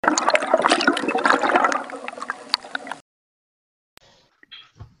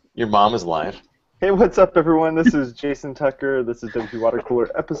Your mom is live. Hey, what's up, everyone? This is Jason Tucker. This is WP Water Cooler,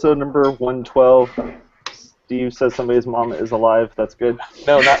 episode number 112. Steve says somebody's mom is alive. That's good.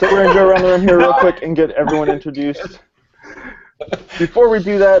 No, not. So we're going to go around the room here real quick and get everyone introduced. Before we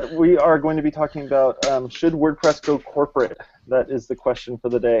do that, we are going to be talking about should WordPress go corporate? That is the question for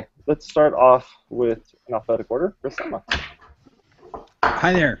the day. Let's start off with an alphabetical order. Chris Sama.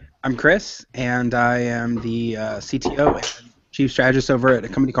 Hi there. I'm Chris, and I am the CTO and Chief Strategist over at a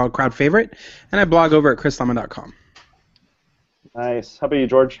company called Crowd Favorite, and I blog over at chrislama.com. Nice. How about you,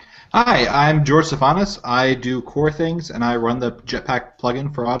 George? Hi, I'm George Stefanis. I do core things, and I run the Jetpack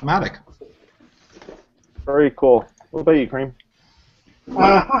plugin for Automatic. Very cool. What about you, Kareem?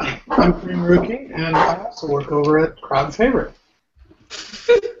 Hi, I'm Kareem Rookie, and I also work over at Crowd Favorite.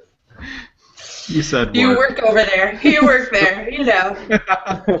 You said You work. work over there. You work there. You know.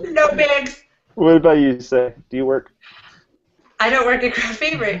 No bigs. What about you, Say? Do you work? I don't work at Crowd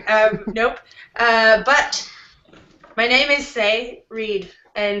Favorite. Nope. But my name is Say Reed,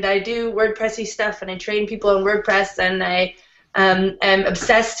 and I do WordPressy stuff, and I train people on WordPress, and I am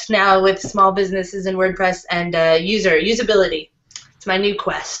obsessed now with small businesses in WordPress and usability. It's my new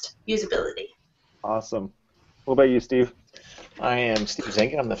quest, usability. Awesome. What about you, Steve? I am Steve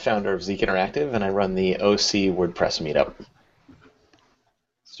Zenkin. I'm the founder of Zeek Interactive, and I run the OC WordPress meetup.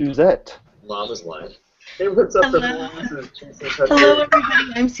 Suzette. Mom is live. Hey, what's up, Hello. everyone? This is Jason Tucker. Hello,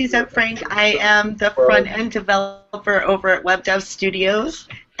 everybody. I'm Suzette Frank. I am the front-end developer over at Web Dev Studios,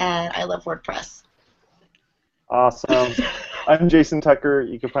 and I love WordPress. Awesome. I'm Jason Tucker.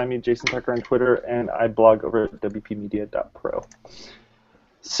 You can find me Jason Tucker on Twitter, and I blog over at wpmedia.pro.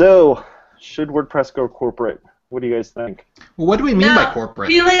 So, should WordPress go corporate? What do you guys think? Well, what do we mean by corporate?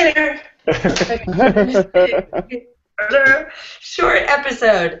 See you later. Short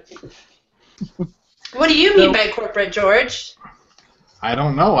episode. What do you mean by corporate, George? I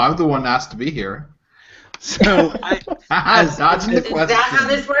don't know. I'm the one asked to be here. So, Dodging the Is question. that how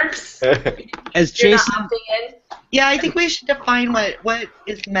this works? as You're Jason, not opting in? Yeah, I think we should define what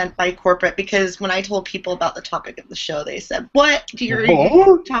is meant by corporate, because when I told people about the topic of the show, they said, what are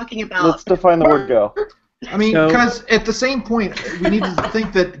you talking about? Let's define the word go. I mean, So- because at the same point, we need to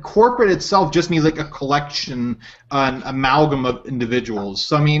think that corporate itself just means like a collection, an amalgam of individuals.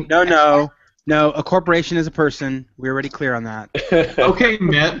 So, I mean... No, a corporation is a person. We're already clear on that. Okay,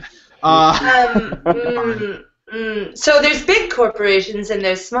 Mitt. So there's big corporations and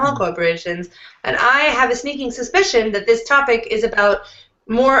there's small corporations, and I have a sneaking suspicion that this topic is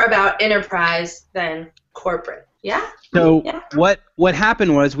more about enterprise than corporate. Yeah? So Yeah. what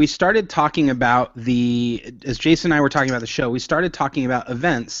happened was we started talking about as Jason and I were talking about the show, we started talking about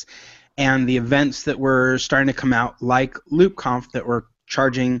events, and the events that were starting to come out, like LoopConf, that were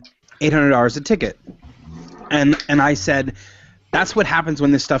charging $800 a ticket. And I said, that's what happens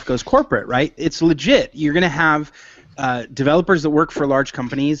when this stuff goes corporate, right? It's legit. You're going to have developers that work for large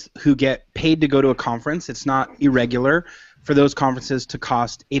companies who get paid to go to a conference. It's not irregular for those conferences to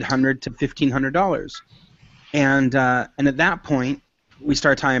cost $800 to $1,500. And at that point, we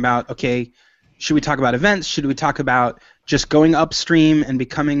started talking about, okay, should we talk about events? Should we talk about just going upstream and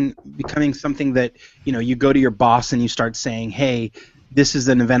becoming something that, you go to your boss and you start saying, hey, this is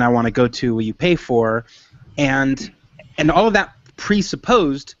an event I want to go to, will you pay for? And all of that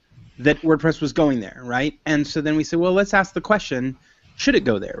presupposed that WordPress was going there, right? And so then we said, well, let's ask the question, should it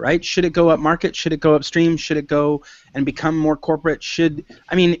go there, right? Should it go up market? Should it go upstream? Should it go and become more corporate? At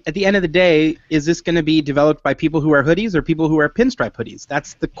the end of the day, is this going to be developed by people who wear hoodies or people who wear pinstripe hoodies?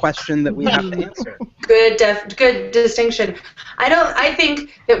 That's the question that we have to answer. Good distinction. I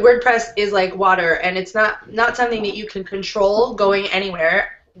think that WordPress is like water, and it's not something that you can control going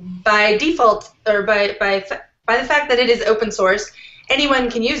anywhere. By default, or by the fact that it is open source, anyone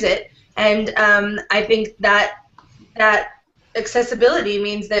can use it, and I think that accessibility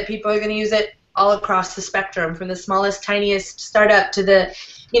means that people are going to use it all across the spectrum, from the smallest, tiniest startup to the,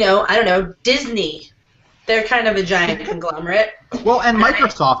 I don't know, Disney. They're kind of a giant conglomerate. Well, and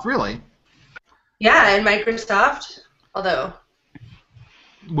Microsoft, really. Yeah, and Microsoft, although.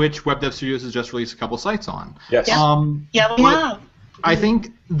 Which Web Dev Studios has just released a couple sites on. Yes. Yeah, we have. I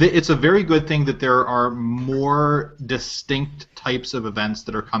think that it's a very good thing that there are more distinct types of events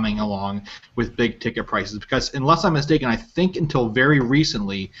that are coming along with big ticket prices, because unless I'm mistaken, I think until very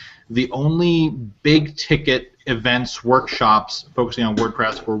recently, the only big ticket events, workshops focusing on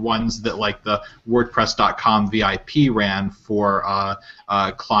WordPress were ones that like the WordPress.com VIP ran for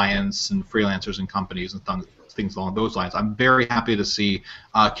clients and freelancers and companies and things along those lines. I'm very happy to see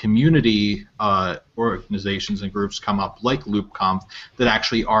community organizations and groups come up like LoopConf that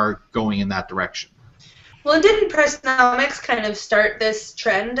actually are going in that direction. Well, didn't Pressnomics kind of start this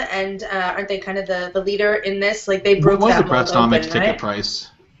trend, and aren't they kind of the leader in this? Like they broke What was that the mold Pressnomics open, ticket right? price?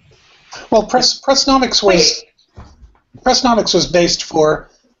 Well, Pressnomics was based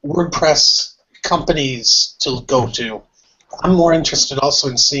for WordPress companies to go to. I'm more interested also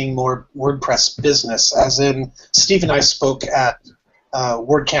in seeing more WordPress business, as in Steve and I spoke at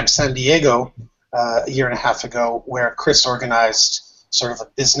WordCamp San Diego a year and a half ago, where Chris organized sort of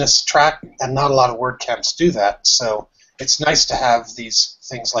a business track, and not a lot of WordCamps do that. So it's nice to have these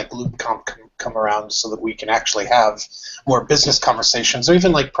things like LoopConf come around so that we can actually have more business conversations, or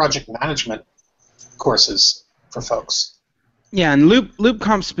even like project management courses for folks. Yeah, and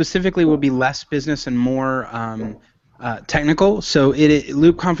LoopConf specifically will be less business and more technical. So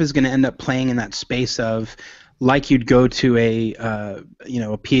LoopConf is going to end up playing in that space of, like you'd go to a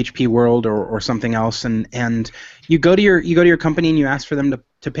PHP World or something else, and you go to your company and you ask for them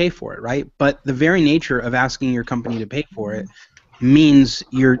to pay for it, right? But the very nature of asking your company to pay for it means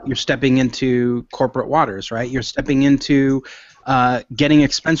you're stepping into corporate waters, right? You're stepping into getting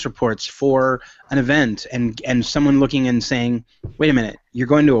expense reports for an event, and someone looking and saying, wait a minute, you're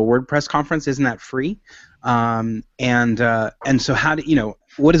going to a WordPress conference, isn't that free? And so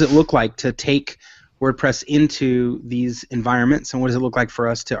what does it look like to take WordPress into these environments, and what does it look like for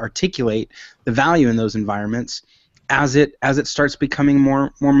us to articulate the value in those environments as it starts becoming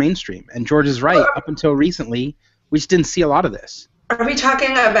more mainstream? And George is right. Up until recently, we just didn't see a lot of this. Are we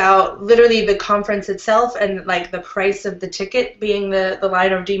talking about literally the conference itself and like the price of the ticket being the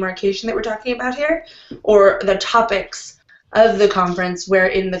line of demarcation that we're talking about here, or the topics of the conference, where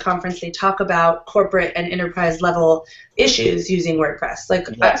in the conference they talk about corporate and enterprise level issues using WordPress? Like,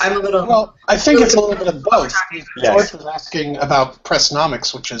 yes. I'm a little... Well, I think it's a little bit of both. Yes. George was asking about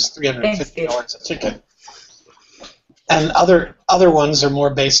Pressnomics, which is $350 a ticket. And other ones are more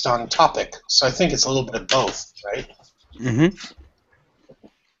based on topic. So I think it's a little bit of both, right? Mm-hmm.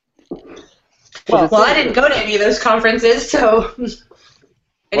 Well, I didn't go to any of those conferences, so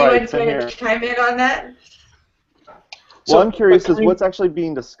anyone's same going here. to chime in on that? Well, I'm curious as what's actually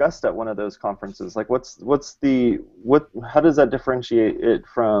being discussed at one of those conferences. Like, how does that differentiate it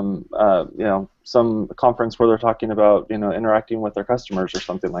from some conference where they're talking about interacting with their customers or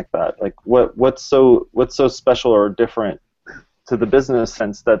something like that? Like, what's so special or different to the business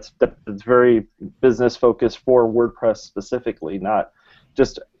sense that's very business focused for WordPress specifically, not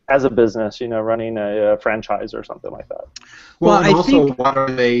just as a business, running a franchise or something like that? Well, and I also, think, what are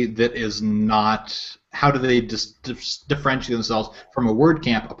they that is not? How do they differentiate themselves from a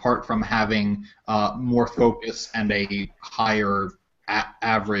WordCamp apart from having more focus and a higher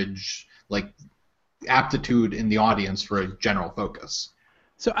average aptitude in the audience for a general focus?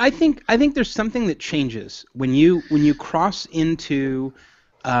 So I think there's something that changes when you cross into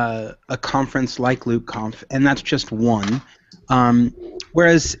a conference like LoopConf, and that's just one.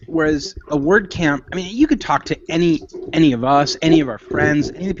 Whereas a WordCamp, I mean, you could talk to any of us, any of our friends,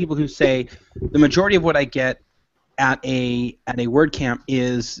 any of the people who say the majority of what I get at a WordCamp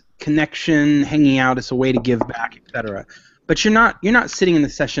is connection, hanging out, it's a way to give back, etc. But you're not sitting in the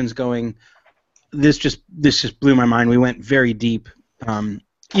sessions going, this just blew my mind. We went very deep,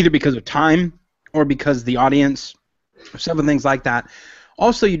 either because of time or because the audience, or several things like that.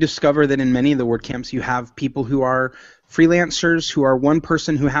 Also, you discover that in many of the WordCamps, you have people who are freelancers, who are one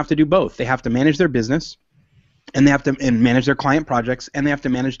person who have to do both. They have to manage their business, and they have to manage their client projects, and they have to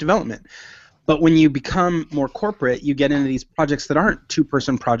manage development. But when you become more corporate, you get into these projects that aren't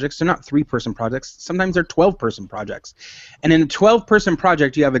two-person projects. They're not three-person projects. Sometimes they're 12-person projects. And in a 12-person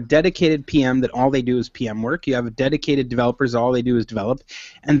project, you have a dedicated PM that all they do is PM work. You have a dedicated developers, all they do is develop.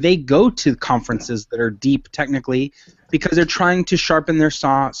 And they go to conferences that are deep technically because they're trying to sharpen their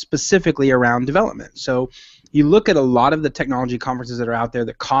saw specifically around development. So you look at a lot of the technology conferences that are out there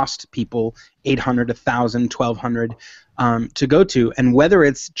that cost people $800, $1,000, $1,200 to go to, and whether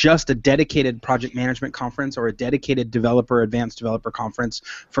it's just a dedicated project management conference or a dedicated advanced developer conference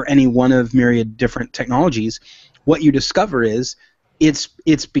for any one of myriad different technologies, what you discover is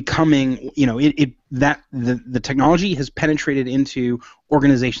it's becoming, the technology has penetrated into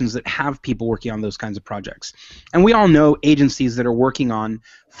organizations that have people working on those kinds of projects. And we all know agencies that are working on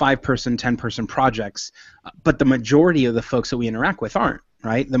 5-person, 10-person projects, but the majority of the folks that we interact with aren't,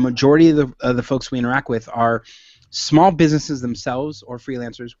 right? The majority of the folks we interact with are small businesses themselves or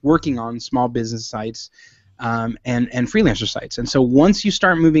freelancers working on small business sites and freelancer sites. And so once you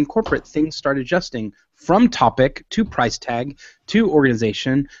start moving corporate, things start adjusting from topic to price tag to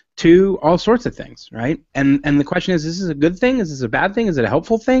organization to all sorts of things, right? And the question is this a good thing? Is this a bad thing? Is it a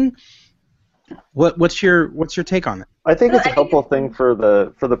helpful thing? What's your take on it? I think it's a helpful thing for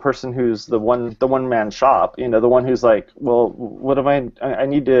the person who's the one man shop, the one who's like, well, what am I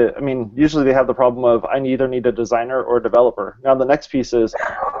need to, usually they have the problem of I either need a designer or a developer. Now the next piece is,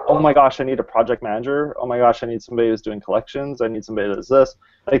 oh my gosh, I need a project manager. Oh my gosh, I need somebody who's doing collections. I need somebody that does this.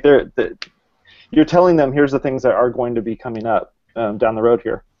 Like you're telling them here's the things that are going to be coming up down the road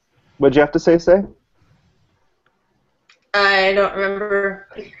here. What'd you have to say? I don't remember.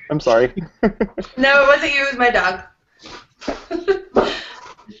 I'm sorry. No, it wasn't you. It was my dog.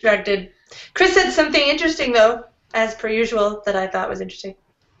 Distracted. Chris said something interesting, though, as per usual, that I thought was interesting.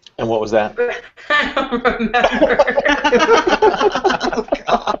 And what was that? I don't remember.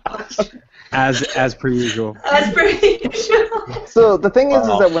 Oh, gosh. As per usual. As per usual. So the thing is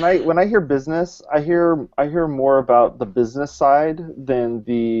that when I hear business, I hear more about the business side than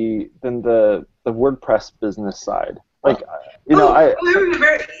the WordPress business side. Like, I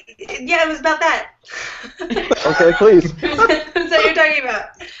remember. Yeah, it was about that. Okay, please. That's what you're talking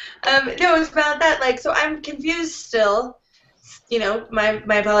about. No, it was about that. Like, so I'm confused still. My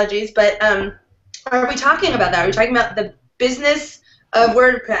apologies, but are we talking about that? Are we talking about the business of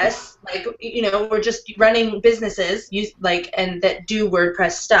WordPress? Like, we're just running businesses, and that do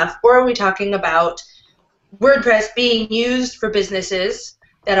WordPress stuff, or are we talking about WordPress being used for businesses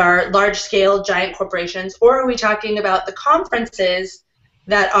that are large-scale, giant corporations, or are we talking about the conferences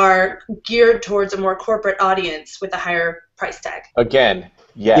that are geared towards a more corporate audience with a higher price tag? Again,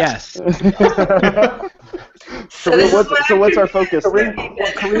 yes. So what's our focus?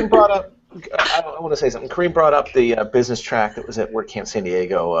 Kareem brought up, I want to say something. Kareem brought up the business track that was at WordCamp San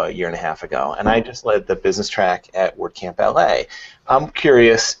Diego a year and a half ago, and I just led the business track at WordCamp LA. I'm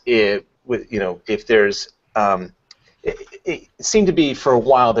curious if there's it seemed to be for a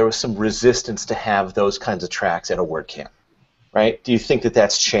while there was some resistance to have those kinds of tracks at a WordCamp, right? Do you think that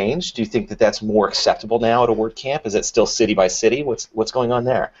that's changed? Do you think that that's more acceptable now at a WordCamp? Is it still city by city? What's going on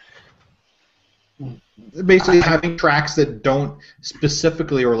there? Basically having tracks that don't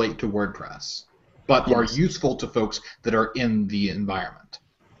specifically relate to WordPress, but are useful to folks that are in the environment.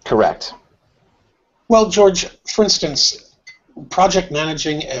 Correct. Well, George, for instance, project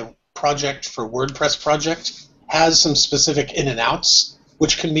managing a project for WordPress project has some specific in and outs,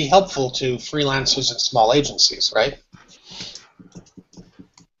 which can be helpful to freelancers and small agencies, right?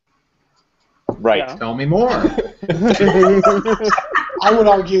 Right. Yeah. Tell me more. I would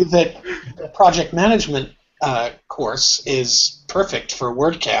argue that the project management course is perfect for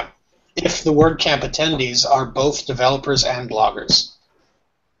WordCamp if the WordCamp attendees are both developers and bloggers.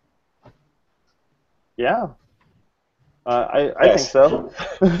 Yeah. I think so.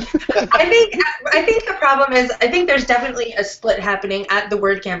 I think the problem is I think there's definitely a split happening at the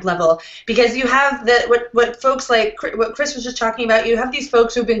WordCamp level because you have what folks like what Chris was just talking about. You have these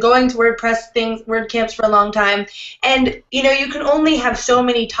folks who've been going to WordCamps for a long time, and you can only have so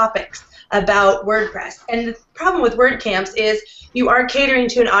many topics about WordPress. And the problem with WordCamps is you are catering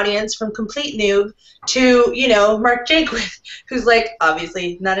to an audience from complete noob to, Mark Jaquith, who's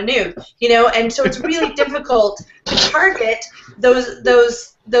obviously not a noob, and so it's really difficult to target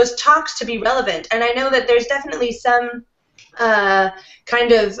those talks to be relevant. And I know that there's definitely some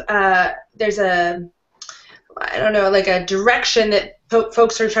there's a direction that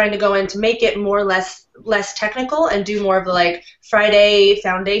folks are trying to go in to make it more less technical and do more of the Friday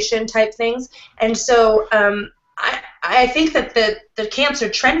foundation type things. And so I think that the camps are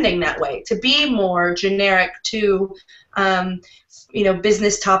trending that way to be more generic to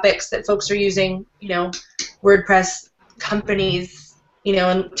business topics that folks are using, WordPress companies,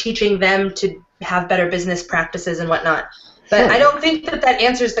 and teaching them to have better business practices and whatnot. But I don't think that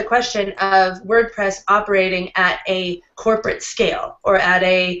answers the question of WordPress operating at a corporate scale or at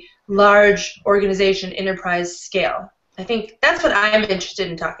a large organization enterprise scale. I think that's what I'm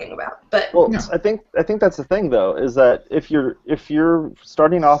interested in talking about. But I think that's the thing though, is that if you're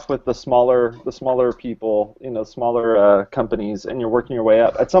starting off with the smaller people, smaller companies, and you're working your way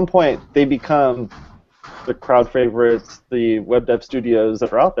up, at some point they become the crowd favorites, the web dev studios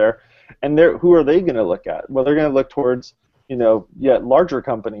that are out there, and who are they going to look at? Well, they're going to look towards larger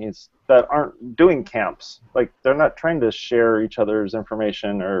companies that aren't doing camps. They're not trying to share each other's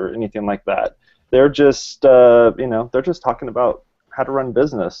information or anything like that. They're just they're just talking about how to run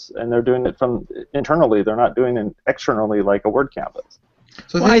business, and they're doing it from internally. They're not doing it externally like a WordCamp is.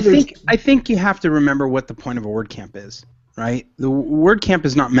 So I think you have to remember what the point of a WordCamp is, right? The WordCamp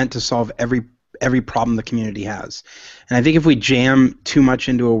is not meant to solve every problem the community has. And I think if we jam too much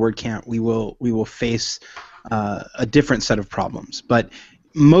into a WordCamp, we will face a different set of problems. But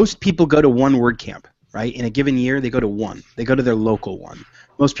most people go to one WordCamp, right? In a given year, they go to one. They go to their local one.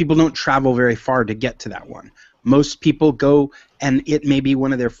 Most people don't travel very far to get to that one. Most people go, and it may be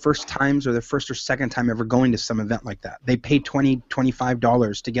one of their first times or their first or second time ever going to some event like that. They pay $20,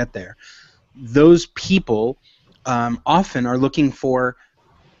 $25 to get there. Those people often are looking for,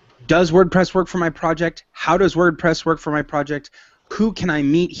 does WordPress work for my project? How does WordPress work for my project? Who can I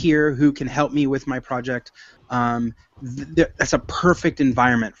meet here who can help me with my project? That's a perfect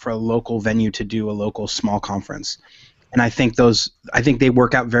environment for a local venue to do a local small conference. And I think they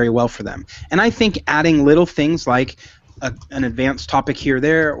work out very well for them. And I think adding little things like an advanced topic here or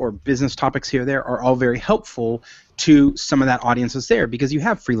there, or business topics here or there, are all very helpful to some of that audience that's there, because you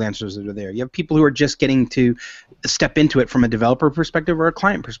have freelancers that are there. You have people who are just getting to step into it from a developer perspective or a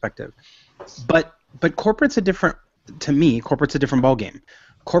client perspective. But corporate's a different ballgame.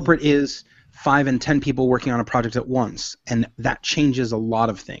 Corporate is 5 and 10 people working on a project at once, and that changes a lot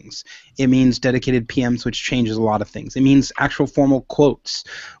of things. It means dedicated PMs, which changes a lot of things. It means actual formal quotes,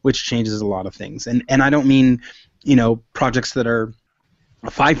 which changes a lot of things. And I don't mean, projects that are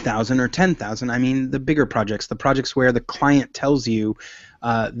 5,000 or 10,000. I mean the bigger projects, the projects where the client tells you,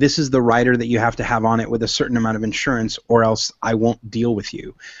 this is the writer that you have to have on it with a certain amount of insurance, or else I won't deal with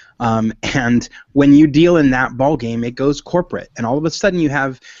you. And when you deal in that ballgame, it goes corporate, and all of a sudden you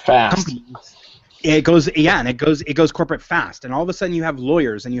have companies. It goes corporate fast, and all of a sudden you have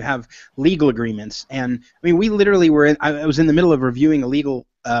lawyers and you have legal agreements. And I mean, we literally I was in the middle of reviewing a legal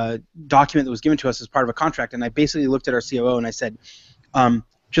document that was given to us as part of a contract, and I basically looked at our COO and I said,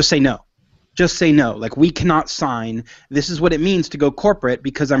 just say no. Just say no. Like, we cannot sign. This is what it means to go corporate,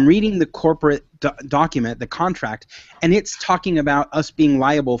 because I'm reading the corporate document, the contract, and it's talking about us being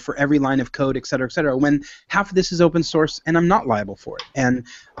liable for every line of code, et cetera, when half of this is open source and I'm not liable for it.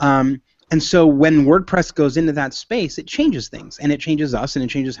 And so when WordPress goes into that space, it changes things, and it changes us, and it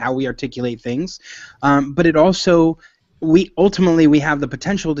changes how we articulate things. But it also, we have the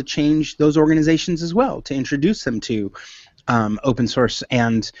potential to change those organizations as well, to introduce them to open source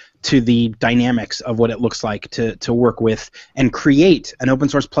and to the dynamics of what it looks like to work with, and create an open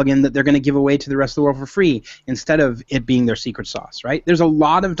source plugin that they're going to give away to the rest of the world for free, instead of it being their secret sauce, right? There's a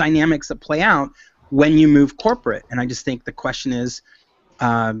lot of dynamics that play out when you move corporate, and I just think the question is,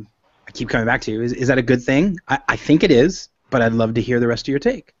 I keep coming back to, is that a good thing? I think it is, but I'd love to hear the rest of your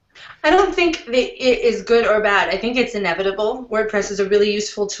take. I don't think that it is good or bad. I think it's inevitable. WordPress is a really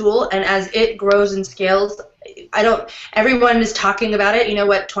useful tool, and as it grows and scales, everyone is talking about it.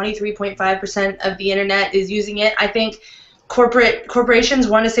 23.5% of the internet is using it. I think corporations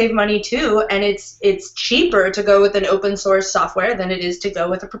want to save money too, and it's cheaper to go with an open source software than it is to go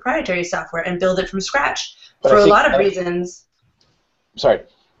with a proprietary software and build it from scratch for a lot of reasons. Sorry.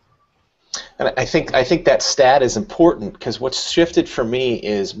 And I think that stat is important, because what's shifted for me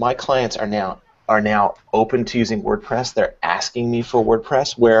is my clients are now open to using WordPress. They're asking me for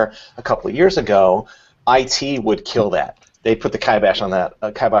WordPress, where a couple of years ago, IT would kill that. They'd put the kibosh on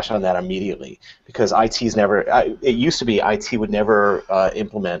that immediately, because IT's never. It used to be IT would never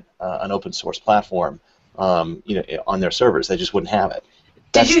implement an open source platform, on their servers. They just wouldn't have it.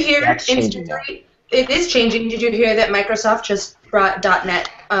 Did you hear? That's changing now. It is changing. Did you hear that Microsoft just brought .NET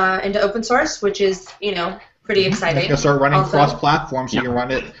into open source, which is, pretty exciting. You can start running cross-platform, so you can run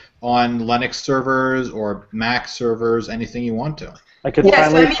it on Linux servers or Mac servers, anything you want to. I could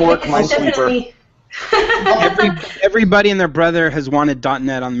finally fork Minesweeper. Everybody and their brother has wanted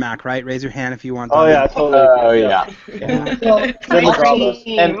 .NET on Mac, right? Raise your hand if you want. Oh yeah, totally. Oh yeah.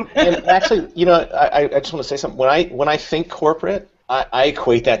 And actually, I just want to say something. When I think corporate, I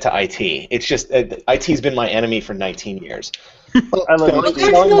equate that to IT. It's just IT's been my enemy for 19 years. Well, there's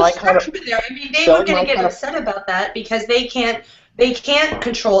no structure there. I mean, they were going to get upset about that, because they can't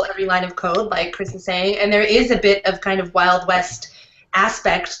control every line of code, like Chris is saying, and there is a bit of kind of Wild West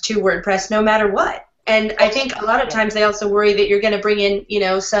aspect to WordPress, no matter what. And I think a lot of times they also worry that you're going to bring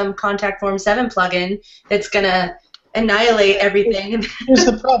in, some Contact Form 7 plugin that's going to annihilate everything. Here's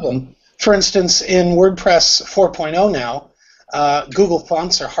the problem. For instance, in WordPress 4.0 now, Google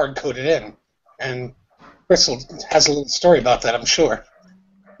fonts are hard-coded in, and Crystal has a little story about that, I'm sure.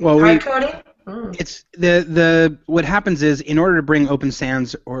 Well, hard-coding? It's what happens is, in order to bring Open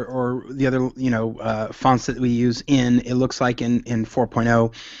Sans or the other fonts that we use in, it looks like in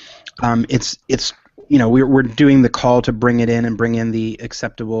 4.0, it's we're doing the call to bring it in and bring in the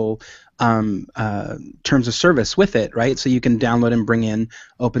acceptable terms of service with it, right? So you can download and bring in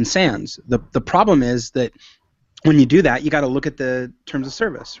Open Sans. The problem is that when you do that, you got to look at the terms of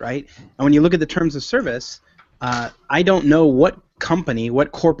service, right? And when you look at the terms of service, I don't know what company,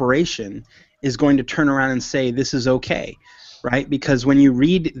 what corporation is going to turn around and say this is okay, right? Because when you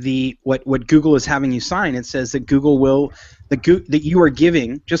read what Google is having you sign, it says that Google will that you are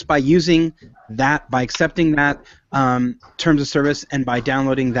giving just by using that, by accepting that terms of service, and by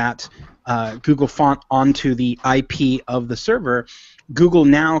downloading that Google font onto the IP of the server. Google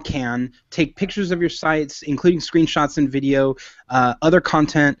now can take pictures of your sites, including screenshots and video, other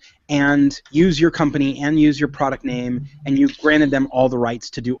content, and use your company and use your product name, and you've granted them all the rights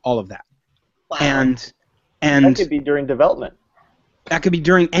to do all of that. Wow. And that could be during development. That could be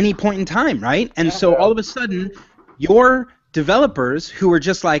during any point in time, right? And so all of a sudden, your developers who are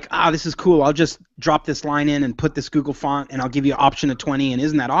just like, this is cool, I'll just drop this line in and put this Google font, and I'll give you an option of 20, and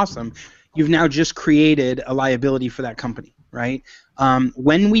isn't that awesome? You've now just created a liability for that company, right?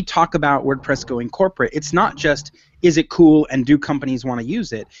 When we talk about WordPress going corporate, it's not just is it cool and do companies want to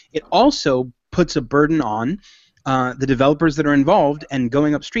use it. It also puts a burden on the developers that are involved and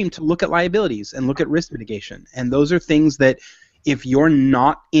going upstream to look at liabilities and look at risk mitigation. And those are things that if you're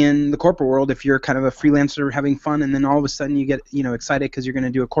not in the corporate world, if you're kind of a freelancer having fun, and then all of a sudden you get excited because you're going to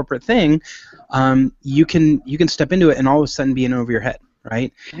do a corporate thing, you can step into it and all of a sudden be in over your head.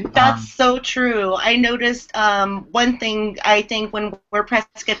 Right? That's so true. I noticed one thing, I think, when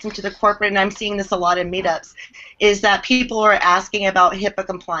WordPress gets into the corporate, and I'm seeing this a lot in meetups, is that people are asking about HIPAA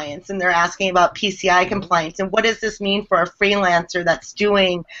compliance, and they're asking about PCI compliance, and what does this mean for a freelancer that's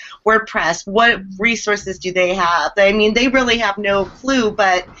doing WordPress? What resources do they have? I mean, they really have no clue,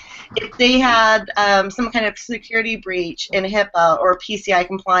 but if they had some kind of security breach in HIPAA or PCI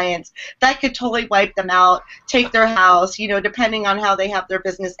compliance, that could totally wipe them out, take their house, depending on how they have their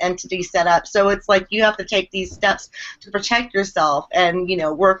business entity set up. So it's like you have to take these steps to protect yourself and,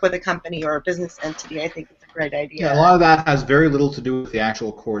 work with a company or a business entity. I think it's a great idea. Yeah, a lot of that has very little to do with the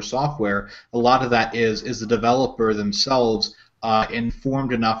actual core software. A lot of that is the developer themselves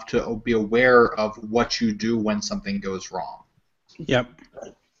informed enough to be aware of what you do when something goes wrong. Yep.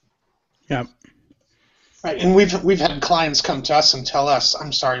 Yep. Right, and we've had clients come to us and tell us,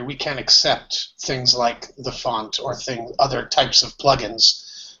 I'm sorry, we can't accept things like the font or other types of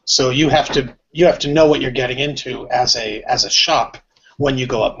plugins. So you have to know what you're getting into as a shop when you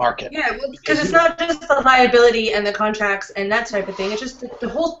go up market. Yeah, well, because it's not just the liability and the contracts and that type of thing. It's just the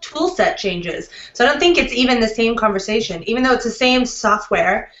whole tool set changes. So I don't think it's even the same conversation, even though it's the same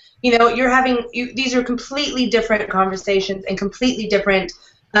software. You're having these are completely different conversations and completely different.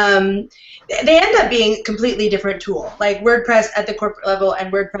 They end up being completely different tool, like WordPress at the corporate level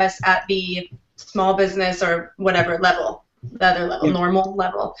and WordPress at the small business or whatever level, the other level, normal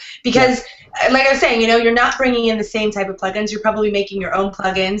level. Because, like I was saying, you're not bringing in the same type of plugins. You're probably making your own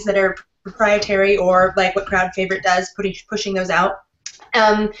plugins that are proprietary, or like what Crowd Favorite does, pushing those out.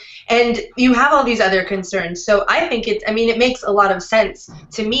 And you have all these other concerns. So I think it makes a lot of sense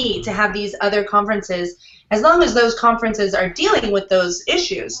to me to have these other conferences, as long as those conferences are dealing with those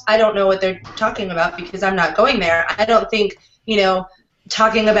issues. I don't know what they're talking about because I'm not going there. I don't think,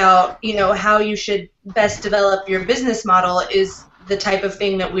 talking about, how you should best develop your business model is the type of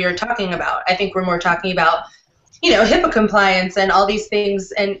thing that we are talking about. I think we're more talking about, HIPAA compliance and all these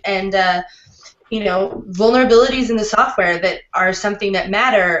things and vulnerabilities in the software that are something that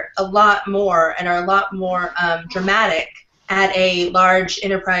matter a lot more and are a lot more dramatic at a large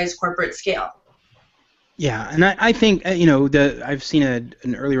enterprise corporate scale. Yeah, and I think I've seen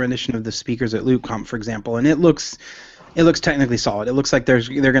an earlier edition of the speakers at LoopConf, for example, and it looks technically solid. It looks like they're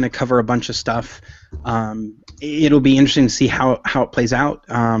going to cover a bunch of stuff. It'll be interesting to see how it plays out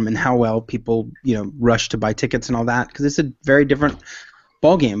and how well people rush to buy tickets and all that, because it's a very different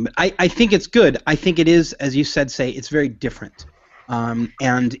ballgame. But I think it's good. I think it is, as you said, it's very different,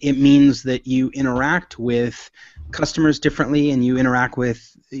 and it means that you interact with customers differently, and you interact with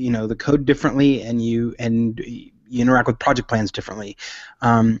the code differently, and you interact with project plans differently.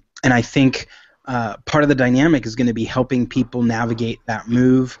 And I think part of the dynamic is going to be helping people navigate that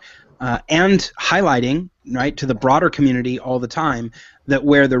move and highlighting to the broader community all the time that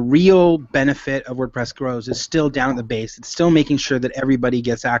where the real benefit of WordPress grows is still down at the base. It's still making sure that everybody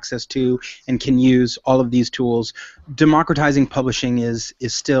gets access to and can use all of these tools. Democratizing publishing is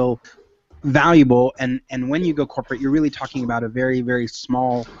still valuable, and when you go corporate, you're really talking about a very, very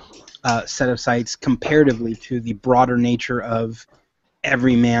small set of sites comparatively to the broader nature of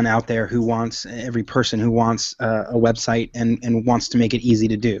every man out there every person who wants a website and wants to make it easy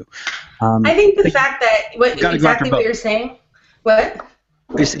to do. I think the fact that what you're saying. What?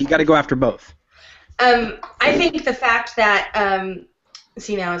 You said you got to go after both. I think the fact that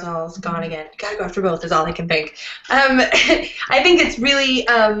See, now it's all gone again. Gotta go after both is all I can think. I think it's really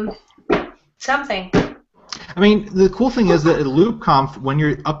something. I mean, the cool thing is that at LoopConf, when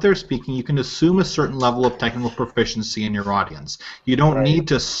you're up there speaking, you can assume a certain level of technical proficiency in your audience. You don't need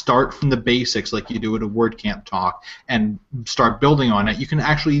to start from the basics like you do at a WordCamp talk and start building on it. You can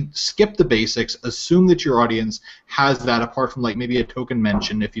actually skip the basics, assume that your audience has that, apart from like maybe a token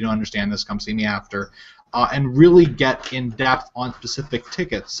mention. If you don't understand this, come see me after. And really get in depth on specific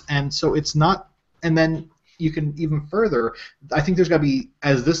tickets. And so it's not, and then you can even further, I think there's got to be,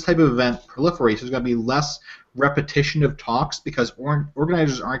 as this type of event proliferates, there's got to be less repetition of talks, because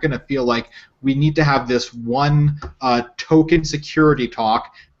organizers aren't going to feel like we need to have this one token security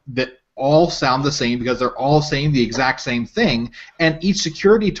talk that all sound the same because they're all saying the exact same thing, and each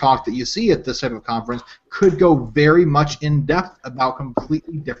security talk that you see at this type of conference could go very much in depth about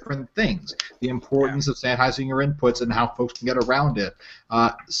completely different things. The importance of sanitizing your inputs and how folks can get around it,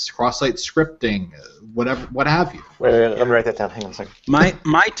 cross-site scripting, whatever, what have you. Wait, let me write that down. Hang on a second.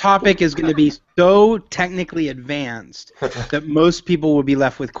 My topic is going to be so technically advanced that most people will be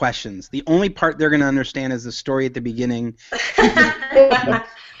left with questions. The only part they're going to understand is the story at the beginning.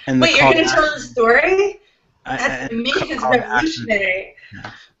 Wait, you're going to tell the story? That's to me is revolutionary.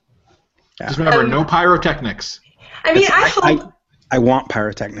 Yeah. Just remember, no pyrotechnics. I mean, I want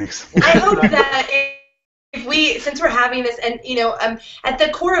pyrotechnics. I hope that if we, since we're having this, and at the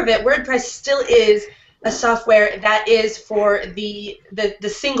core of it, WordPress still is a software that is for the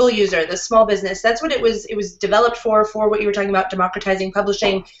single user, the small business. That's what it was developed for what you were talking about, democratizing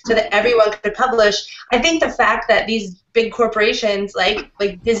publishing so that everyone could publish. I think the fact that these big corporations like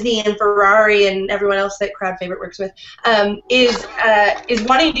Disney and Ferrari and everyone else that Crowd Favorite works with is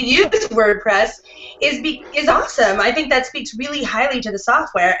wanting to use WordPress is awesome. I think that speaks really highly to the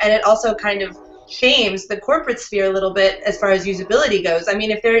software, and it also kind of shames the corporate sphere a little bit as far as usability goes. I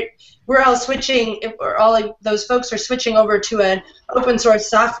mean, if all of those folks are switching over to an open source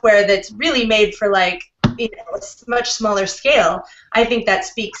software that's really made for a much smaller scale, I think that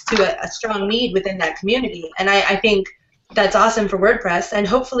speaks to a strong need within that community. And I think that's awesome for WordPress, and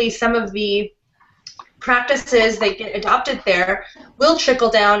hopefully some of the practices that get adopted there will trickle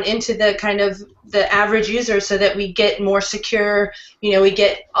down into the kind of the average user, so that we get more secure, we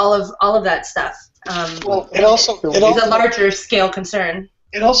get all of that stuff. Well, it also is a larger scale concern.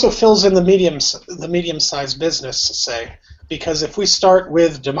 It also fills in the medium-sized business, say, because if we start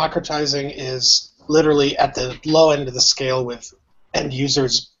with democratizing is literally at the low end of the scale with end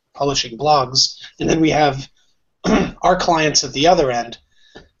users publishing blogs, and then we have our clients at the other end,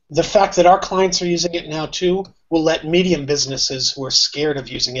 the fact that our clients are using it now too will let medium businesses who are scared of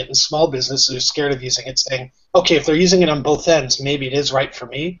using it and small businesses who are scared of using it saying, okay, if they're using it on both ends, maybe it is right for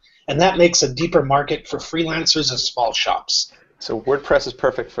me, and that makes a deeper market for freelancers and small shops. So WordPress is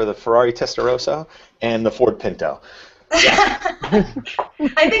perfect for the Ferrari Testarossa and the Ford Pinto. Yeah.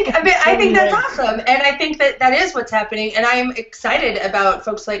 I think that's awesome, and I think that is what's happening, and I'm excited about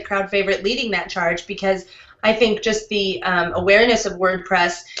folks like Crowd Favorite leading that charge, because I think just the awareness of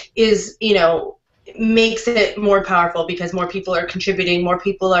WordPress is, makes it more powerful because more people are contributing, more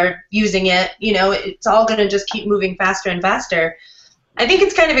people are using it. It's all going to just keep moving faster and faster. I think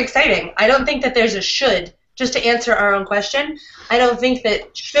it's kind of exciting. I don't think that there's a should. Just to answer our own question, I don't think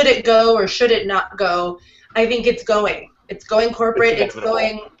that should it go or should it not go. I think it's going. It's going corporate.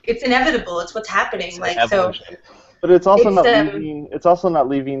 It's inevitable. It's what's happening. But it's also not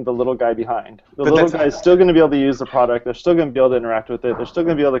leaving the little guy behind. The little guy is still going to be able to use the product. They're still going to be able to interact with it. They're still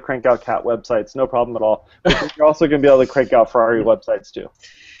going to be able to crank out cat websites, no problem at all. But you're also going to be able to crank out Ferrari websites too.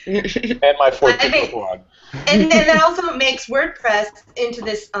 And my Ford Pinto blog. And then that also makes WordPress into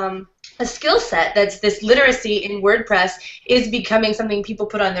this a skill set. That's this literacy in WordPress is becoming something people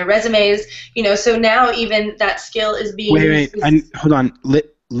put on their resumes. So now even that skill is being. Wait, hold on.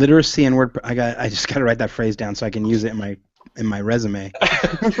 Literacy in WordPress. I just got to write that phrase down so I can use it in my resume.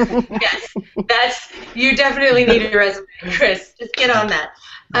 Yes, you definitely need a resume, Chris. Just get on that.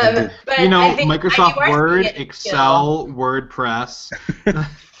 But I think Microsoft Word, Excel, WordPress.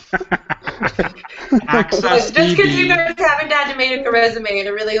 Just because you guys haven't had to make a resume in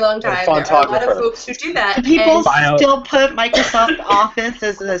a really long time, there are a lot of folks who do that. Do people still put Microsoft Office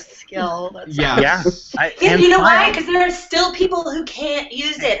as a skill? Yeah. You know why? Because there are still people who can't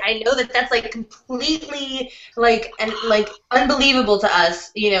use it. I know that's completely unbelievable to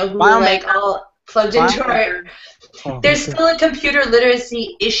us. Who are all plugged into our. There's still a computer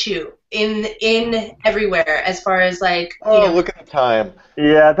literacy issue in everywhere as far as look at the time.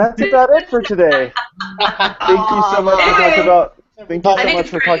 Yeah, that's about it for today. Thank you so much Thank you I so think much it's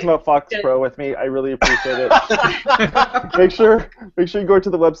for great. talking about Fox Pro with me. I really appreciate it. make sure you go to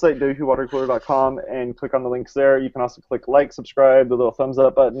the website wwatercooler.com and click on the links there. You can also click like, subscribe, the little thumbs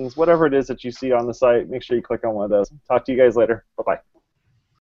up buttons, whatever it is that you see on the site. Make sure you click on one of those. Talk to you guys later. Bye bye.